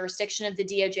purview and the jurisdiction of the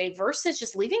DOJ versus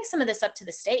just leaving some of this up to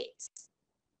the states.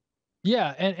 Yeah,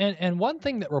 and one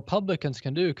thing that Republicans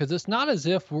can do, because it's not as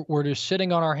if we're just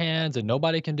sitting on our hands and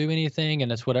nobody can do anything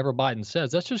and it's whatever Biden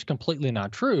says. That's just completely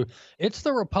not true. It's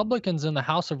the Republicans in the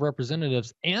House of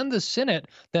Representatives and the Senate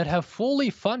that have fully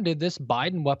funded this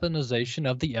Biden weaponization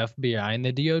of the FBI and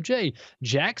the DOJ.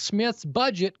 Jack Smith's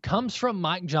budget comes from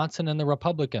Mike Johnson and the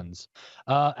Republicans.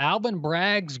 Alvin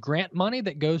Bragg's grant money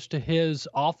that goes to his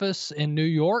office in New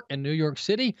York and New York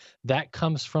City, that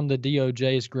comes from the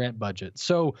DOJ's grant budget.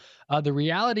 So the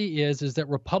reality is that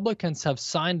Republicans have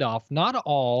signed off, not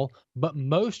all, but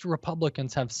most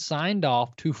Republicans have signed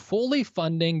off to fully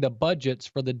funding the budgets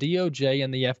for the DOJ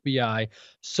and the FBI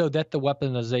so that the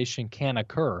weaponization can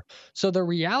occur. So the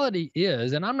reality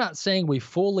is, and I'm not saying we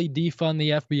fully defund the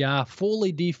FBI,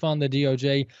 fully defund the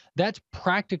DOJ, that's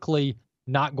practically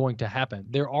not going to happen.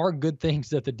 There are good things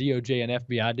that the DOJ and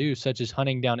FBI do, such as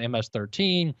hunting down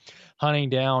MS-13, hunting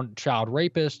down child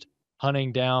rapists,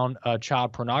 hunting down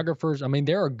child pornographers. I mean,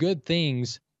 there are good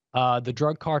things, the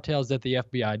drug cartels that the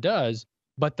FBI does,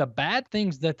 but the bad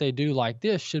things that they do like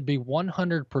this should be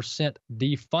 100%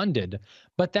 defunded.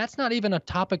 But that's not even a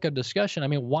topic of discussion. I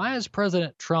mean, why is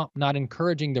President Trump not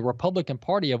encouraging the Republican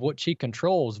Party, of which he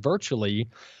controls virtually,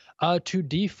 to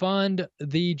defund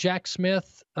the Jack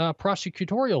Smith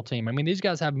prosecutorial team? I mean, these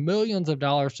guys have millions of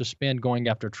dollars to spend going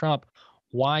after Trump.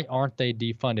 Why aren't they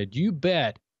defunded? You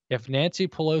bet if Nancy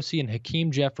Pelosi and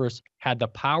Hakeem Jeffries had the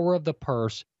power of the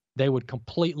purse, they would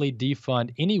completely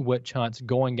defund any witch hunts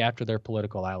going after their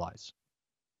political allies.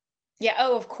 Yeah,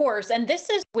 oh, of course. And this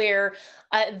is where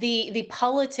the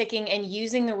politicking and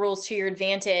using the rules to your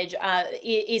advantage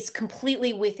is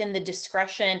completely within the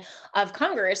discretion of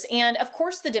Congress. And of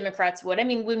course, the Democrats would. I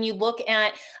mean, when you look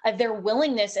at their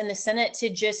willingness in the Senate to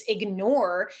just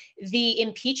ignore the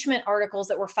impeachment articles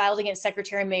that were filed against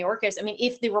Secretary Mayorkas, I mean,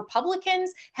 if the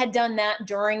Republicans had done that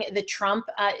during the Trump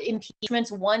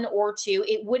impeachments, 1 or 2,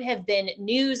 it would have been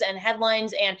news and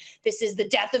headlines. And this is the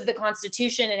death of the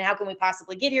Constitution. And how can we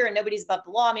possibly get here? And nobody's above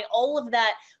the law. I mean, all of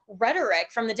that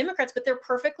rhetoric from the Democrats, but they're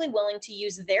perfectly willing to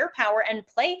use their power and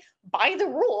play by the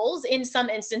rules in some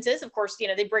instances. Of course,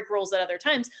 they break rules at other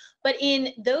times, but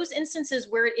in those instances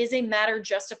where it is a matter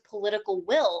just of political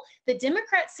will, the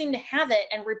Democrats seem to have it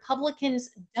and Republicans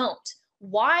don't.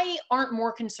 Why aren't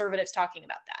more conservatives talking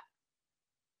about that?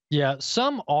 Yeah,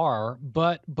 some are,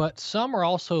 but some are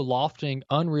also lofting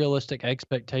unrealistic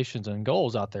expectations and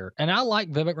goals out there. And I like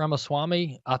Vivek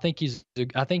Ramaswamy. I think he's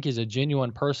a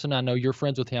genuine person. I know you're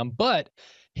friends with him, but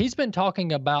he's been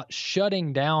talking about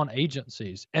shutting down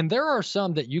agencies. And there are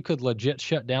some that you could legit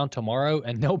shut down tomorrow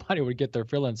and nobody would get their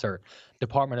feelings hurt.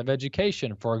 Department of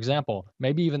Education, for example,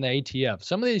 maybe even the ATF.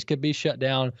 Some of these could be shut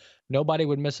down. Nobody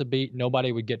would miss a beat.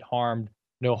 Nobody would get harmed.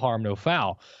 No harm, no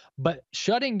foul. But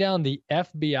shutting down the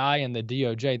FBI and the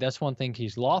DOJ, that's one thing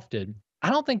he's lofted. I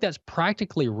don't think that's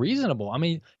practically reasonable. I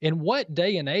mean, in what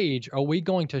day and age are we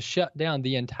going to shut down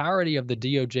the entirety of the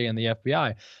DOJ and the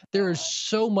FBI? There is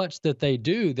so much that they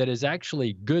do that is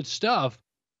actually good stuff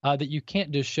that you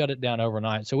can't just shut it down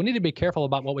overnight. So we need to be careful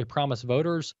about what we promise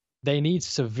voters. They need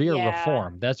severe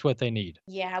reform. That's what they need.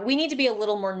 Yeah, we need to be a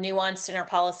little more nuanced in our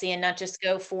policy and not just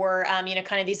go for,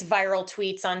 kind of these viral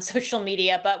tweets on social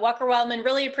media. But Walker Wildmon,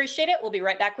 really appreciate it. We'll be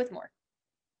right back with more.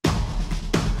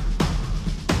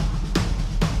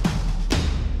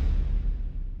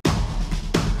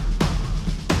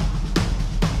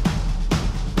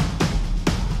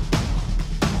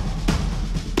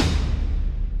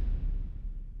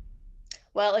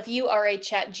 Well, if you are a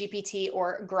ChatGPT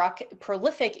or Grok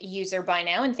prolific user by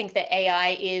now and think that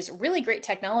AI is really great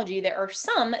technology, there are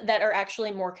some that are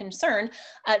actually more concerned.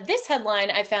 This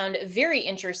headline I found very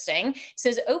interesting. It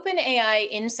says OpenAI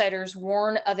insiders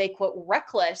warn of a, quote,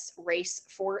 reckless race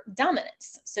for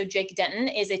dominance. So Jake Denton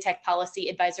is a tech policy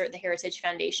advisor at the Heritage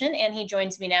Foundation, and he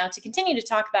joins me now to continue to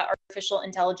talk about artificial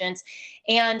intelligence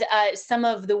and some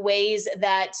of the ways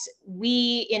that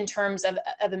we, in terms of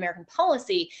American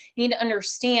policy, need to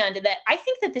understand that I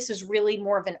think that this is really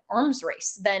more of an arms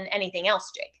race than anything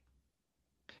else, Jake.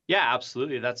 Yeah,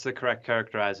 absolutely. That's the correct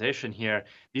characterization here.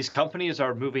 These companies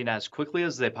are moving as quickly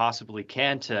as they possibly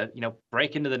can to,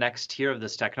 break into the next tier of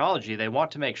this technology. They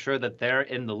want to make sure that they're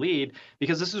in the lead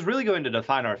because this is really going to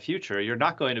define our future. You're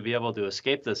not going to be able to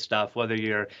escape this stuff, whether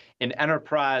you're in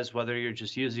enterprise, whether you're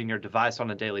just using your device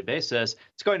on a daily basis.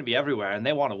 It's going to be everywhere, and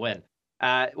they want to win.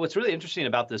 What's really interesting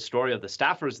about this story of the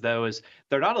staffers, though, is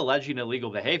they're not alleging illegal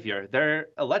behavior. They're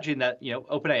alleging that,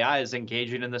 OpenAI is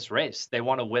engaging in this race. They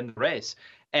want to win the race.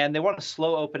 And they want to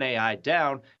slow OpenAI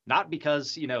down, not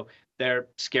because, they're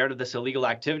scared of this illegal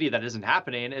activity that isn't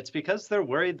happening. It's because they're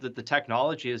worried that the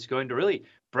technology is going to really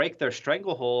break their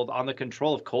stranglehold on the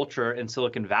control of culture in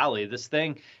Silicon Valley. This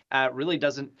thing really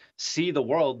doesn't see the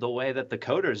world the way that the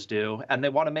coders do, and they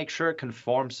want to make sure it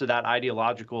conforms to that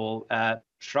ideological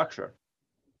structure.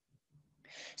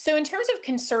 So in terms of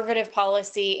conservative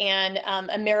policy and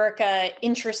America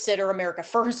interested or America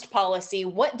first policy,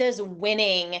 what does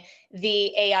winning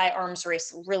the AI arms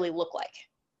race really look like?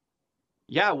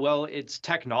 Yeah, well, it's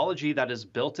technology that is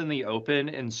built in the open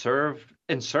and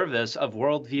in service of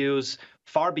worldviews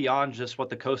far beyond just what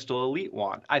the coastal elite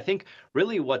want. I think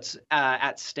really what's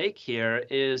at stake here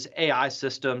is AI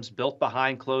systems built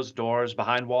behind closed doors,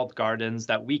 behind walled gardens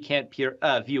that we can't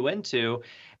view into.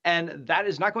 And that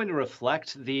is not going to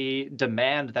reflect the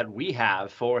demand that we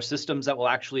have for systems that will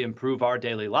actually improve our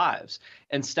daily lives.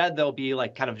 Instead, they'll be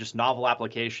like kind of just novel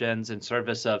applications in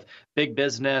service of big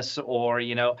business or,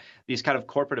 these kind of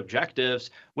corporate objectives,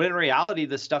 when in reality,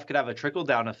 this stuff could have a trickle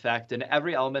down effect in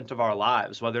every element of our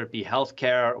lives, whether it be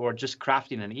healthcare or just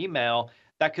crafting an email.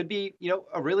 That could be,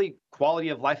 a really quality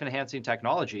of life enhancing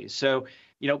technology. So,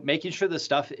 making sure the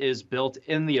stuff is built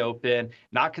in the open,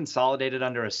 not consolidated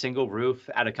under a single roof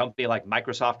at a company like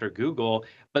Microsoft or Google,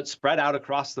 but spread out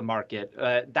across the market.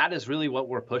 That is really what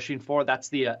we're pushing for. That's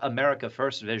the America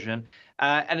First vision.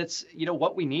 And it's,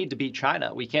 what we need to beat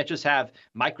China. We can't just have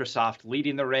Microsoft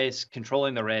leading the race,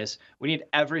 controlling the race. We need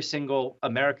every single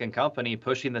American company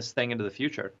pushing this thing into the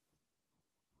future.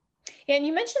 And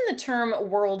you mentioned the term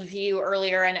worldview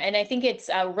earlier, and I think it's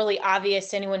really obvious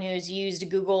to anyone who's used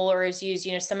Google or has used,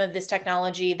 some of this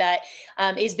technology that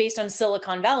is based on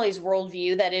Silicon Valley's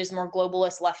worldview that is more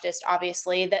globalist, leftist,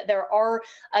 obviously, that there are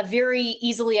very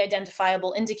easily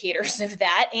identifiable indicators of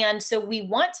that. And so we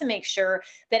want to make sure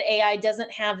that AI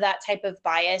doesn't have that type of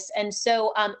bias. And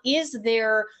so is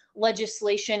there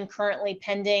legislation currently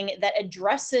pending that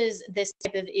addresses this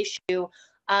type of issue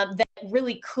that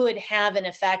really could have an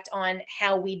effect on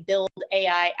how we build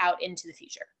AI out into the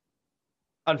future?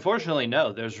 Unfortunately,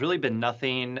 no. There's really been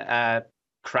nothing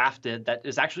crafted that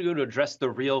is actually going to address the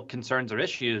real concerns or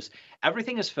issues.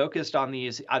 Everything is focused on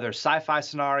these either sci-fi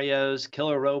scenarios,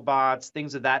 killer robots,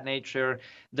 things of that nature,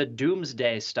 the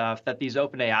doomsday stuff that these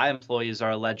OpenAI employees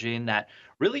are alleging that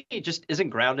really just isn't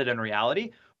grounded in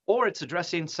reality. Or it's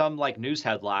addressing some like news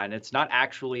headline. It's not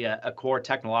actually a core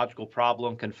technological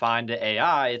problem confined to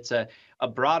AI. It's a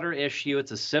broader issue.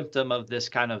 It's a symptom of this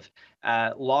kind of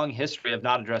long history of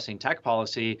not addressing tech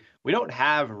policy. We don't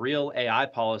have real AI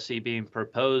policy being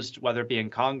proposed, whether it be in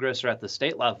Congress or at the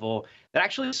state level, that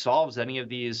actually solves any of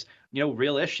these,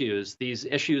 real issues. These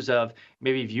issues of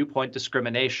maybe viewpoint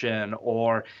discrimination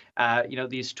or,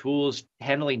 these tools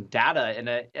handling data in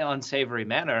an unsavory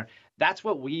manner. That's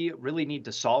what we really need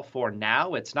to solve for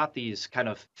now. It's not these kind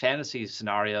of fantasy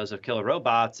scenarios of killer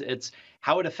robots. It's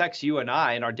how it affects you and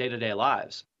I in our day-to-day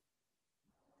lives.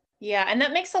 Yeah, and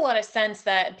that makes a lot of sense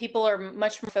that people are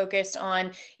much more focused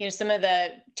on, some of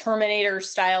the Terminator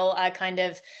style kind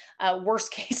of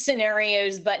worst case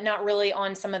scenarios, but not really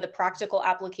on some of the practical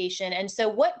application. And so,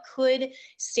 what could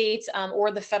states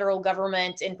or the federal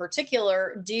government in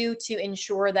particular do to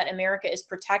ensure that America is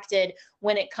protected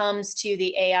when it comes to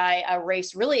the AI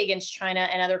race, really against China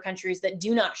and other countries that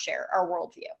do not share our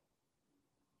worldview?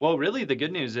 Well, really, the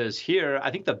good news is here, I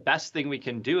think the best thing we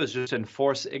can do is just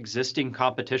enforce existing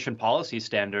competition policy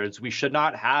standards. We should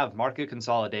not have market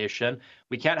consolidation.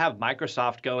 We can't have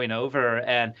Microsoft going over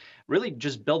and really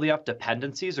just building up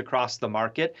dependencies across the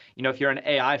market. If you're an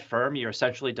AI firm, you're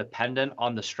essentially dependent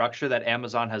on the structure that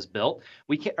Amazon has built.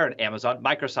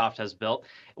 Microsoft has built.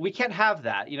 We can't have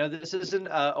that. This isn't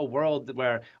a world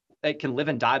where it can live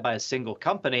and die by a single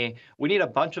company. We need a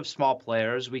bunch of small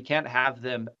players. We can't have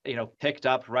them, picked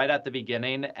up right at the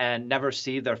beginning and never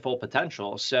see their full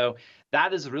potential. So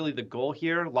that is really the goal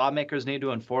here. Lawmakers need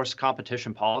to enforce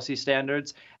competition policy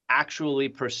standards, actually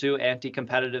pursue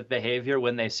anti-competitive behavior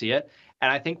when they see it.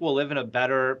 And I think we'll live in a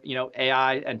better,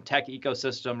 AI and tech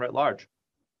ecosystem writ large.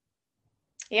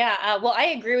 Yeah, well, I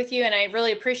agree with you, and I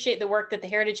really appreciate the work that the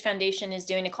Heritage Foundation is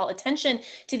doing to call attention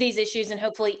to these issues and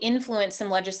hopefully influence some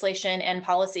legislation and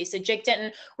policy. So, Jake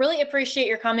Denton, really appreciate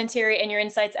your commentary and your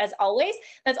insights as always.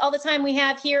 That's all the time we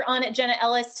have here on Jenna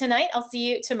Ellis tonight. I'll see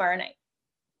you tomorrow night.